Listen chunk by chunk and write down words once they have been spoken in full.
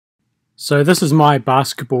So this is my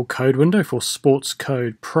basketball code window for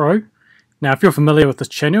SportsCode Pro. Now if you're familiar with this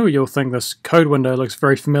channel, you'll think this code window looks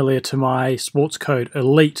very familiar to my SportsCode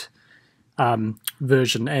Elite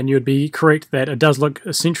version, and you'd be correct that it does look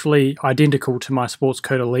essentially identical to my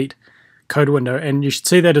SportsCode Elite code window, and you should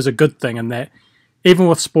see that as a good thing in that even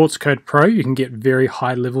with SportsCode Pro you can get very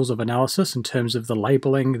high levels of analysis in terms of the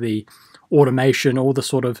labeling, the automation, all the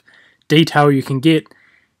sort of detail you can get,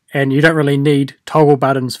 and you don't really need toggle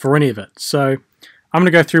buttons for any of it. So I'm going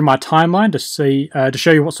to go through my timeline to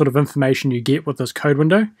show you what sort of information you get with this code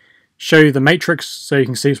window, show you the matrix so you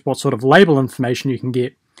can see what sort of label information you can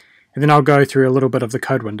get, and then I'll go through a little bit of the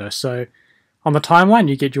code window. So on the timeline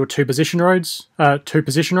you get your two position rows.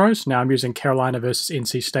 Now I'm using Carolina versus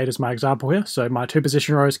NC State as my example here. So my two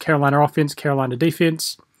position rows: Carolina offense, Carolina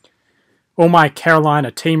defense. All my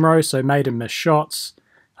Carolina team rows, so made and missed shots,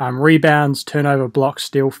 rebounds, turnover, blocks,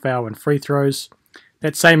 steal, foul, and free throws.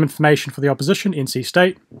 That same information for the opposition, NC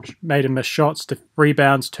State, made and missed shots,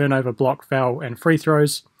 rebounds, turnover, block, foul, and free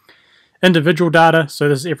throws. Individual data, so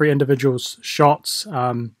this is every individual's shots,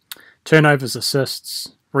 turnovers,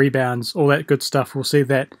 assists, rebounds, all that good stuff. We'll see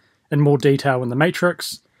that in more detail in the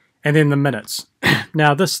matrix. And then the minutes.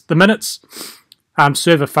 Now the minutes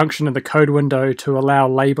serve a function in the code window to allow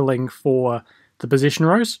labeling for the position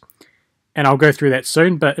rows, and I'll go through that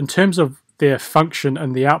soon, but in terms of their function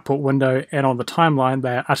in the output window and on the timeline,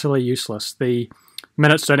 they are utterly useless. The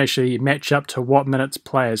minutes don't actually match up to what minutes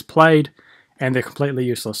players played, and they're completely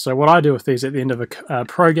useless. So what I do with these at the end of a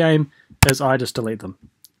pro game is I just delete them.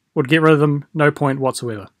 Would get rid of them, no point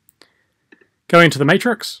whatsoever. Going into the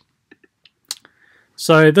matrix.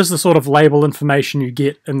 So this is the sort of label information you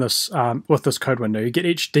get in this with this code window. You get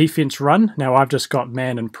each defense run. Now I've just got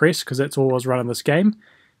man and press because that's all I was running this game.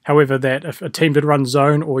 However, that if a team did run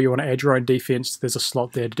zone or you want to add your own defense, there's a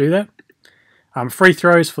slot there to do that. Free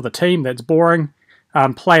throws for the team, that's boring.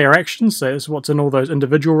 Player actions, so that's what's in all those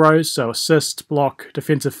individual rows. So assist, block,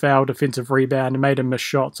 defensive foul, defensive rebound, made and missed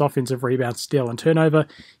shots, offensive rebound, steal, and turnover.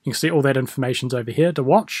 You can see all that information's over here to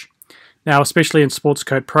watch. Now, especially in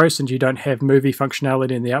SportsCode Pro, since you don't have movie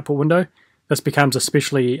functionality in the output window, this becomes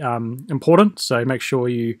especially important. So make sure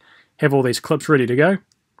you have all these clips ready to go.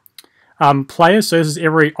 Players, so this is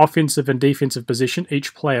every offensive and defensive position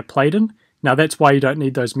each player played in. Now that's why you don't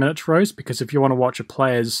need those minutes rows, because if you want to watch a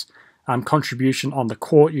player's contribution on the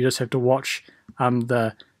court, you just have to watch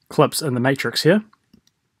the clips in the matrix here.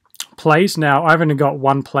 Plays, now I've only got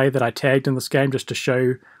one play that I tagged in this game just to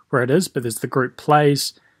show where it is, but there's the group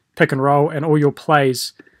plays, pick and roll, and all your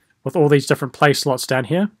plays with all these different play slots down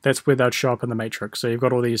here, that's where they'd show up in the matrix. So you've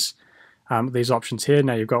got all these options here.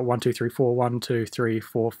 Now you've got 1, 2, 3, 4, 1, 2, 3,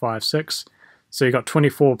 4, 5, 6. So you've got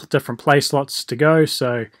 24 different play slots to go.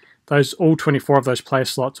 So all 24 of those play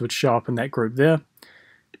slots would show up in that group there.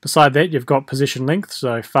 Beside that, you've got position length,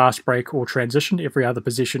 so fast break or transition. Every other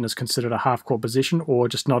position is considered a half-court position or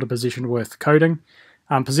just not a position worth coding.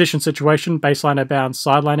 Position situation, baseline out of bounds,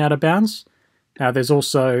 sideline out of bounds. Now there's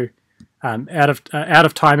also out of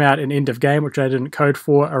timeout and end of game, which I didn't code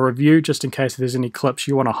for, a review just in case there's any clips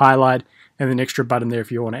you want to highlight, and then an extra button there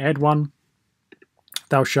if you want to add one.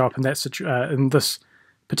 They'll show up in in this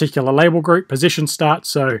particular label group. Position start,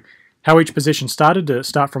 so how each position started. Did it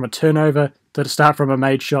start from a turnover? Did it start from a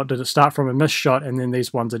made shot? Did it start from a missed shot? And then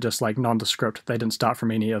these ones are just like nondescript. They didn't start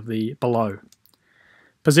from any of the below.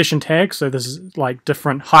 Position tag, so this is like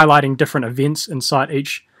highlighting different events inside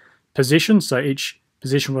each position. So each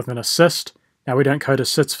position with an assist. Now we don't code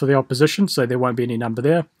assists for the opposition, so there won't be any number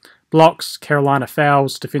there. Blocks, Carolina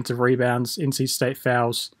fouls, defensive rebounds, NC State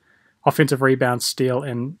fouls, offensive rebounds, steal,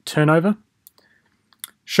 and turnover.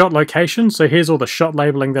 Shot location, so here's all the shot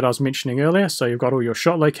labeling that I was mentioning earlier. So you've got all your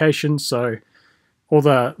shot locations, so all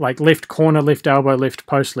the like left corner, left elbow, left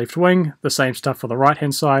post, left wing, the same stuff for the right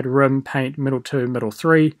hand side, rim, paint, middle 2, middle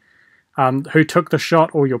 3. Who took the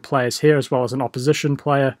shot, all your players here, as well as an opposition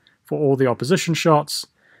player for all the opposition shots.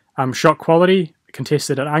 Shot quality,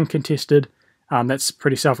 contested and uncontested, that's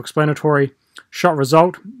pretty self-explanatory. Shot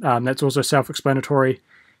result, that's also self-explanatory.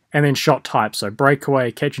 And then shot type, so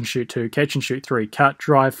breakaway, catch and shoot 2, catch and shoot 3, cut,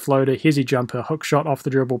 drive, floater, hezzy jumper, hook shot, off the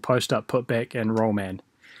dribble, post up, put back, and roll man.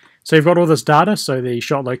 So you've got all this data, so the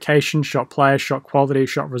shot location, shot player, shot quality,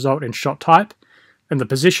 shot result, and shot type. In the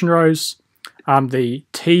position rows, the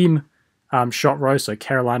team shot row, so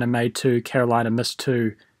Carolina made 2, Carolina missed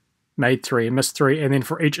 2, made 3, and missed 3, and then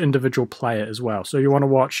for each individual player as well. So you want to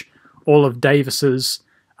watch all of Davis's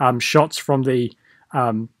shots from the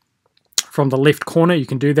left corner, you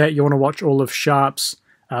can do that. You want to watch all of Sharp's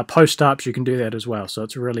post-ups, you can do that as well. So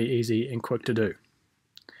it's really easy and quick to do.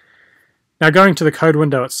 Now going to the code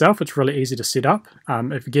window itself, it's really easy to set up.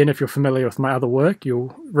 If you're familiar with my other work,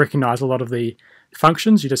 you'll recognize a lot of the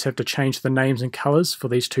functions. You just have to change the names and colors for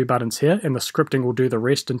these two buttons here, and the scripting will do the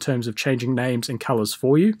rest in terms of changing names and colors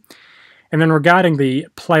for you. And then regarding the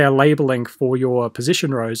player labeling for your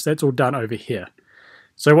position rows, that's all done over here.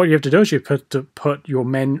 So what you have to do is you have to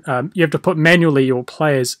put manually your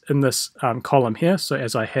players in this column here. So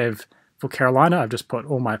as I have for Carolina, I've just put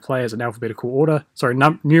all my players in alphabetical order,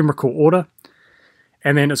 numerical order,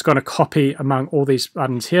 and then it's going to copy among all these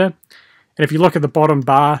buttons here. And if you look at the bottom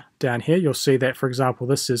bar down here, you'll see that, for example,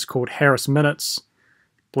 this is called Harris minutes,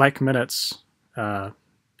 Black minutes,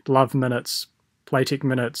 Love minutes, Playtech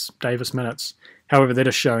minutes, Davis minutes. However, that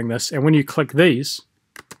is showing this. And when you click these,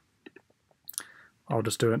 I'll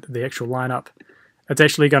just do it, the actual lineup, it's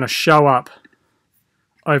actually going to show up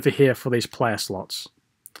over here for these player slots.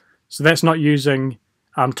 So that's not using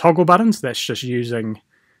toggle buttons, that's just using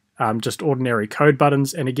just ordinary code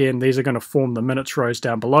buttons. And again, these are going to form the minutes rows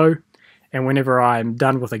down below. And whenever I'm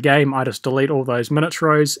done with a game, I just delete all those minutes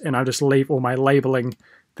rows and I just leave all my labeling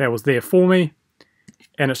that was there for me.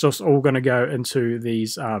 And it's just all going to go into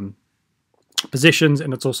these positions,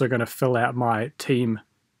 and it's also going to fill out my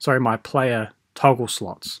my player toggle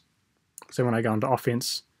slots. So when I go into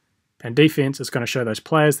offense and defense, it's going to show those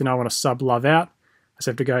players. Then I want to sub love out. I just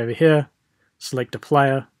have to go over here, select a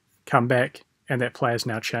player, come back, and that player's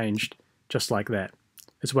now changed just like that,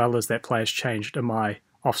 as well as that player's changed in my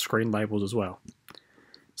off-screen labels as well.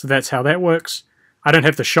 So that's how that works. I don't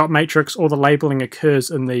have the shot matrix. All the labeling occurs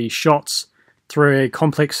in the shots through a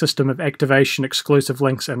complex system of activation, exclusive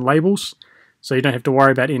links, and labels. So you don't have to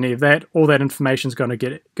worry about any of that. All that information is going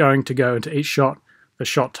to go into each shot, the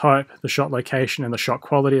shot type, the shot location, and the shot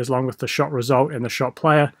quality, along with the shot result and the shot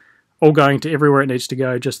player, all going to everywhere it needs to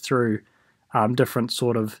go, just through different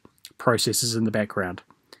sort of processes in the background.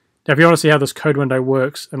 Now, if you want to see how this code window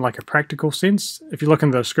works in like a practical sense, if you look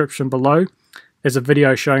in the description below, there's a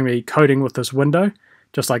video showing me coding with this window,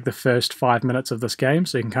 just like the first 5 minutes of this game,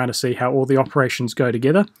 so you can kind of see how all the operations go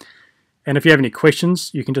together. And if you have any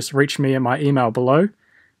questions, you can just reach me at my email below,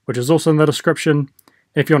 which is also in the description.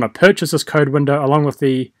 If you want to purchase this code window along with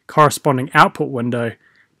the corresponding output window,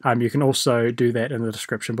 you can also do that in the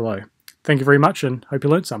description below. Thank you very much, and hope you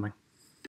learned something.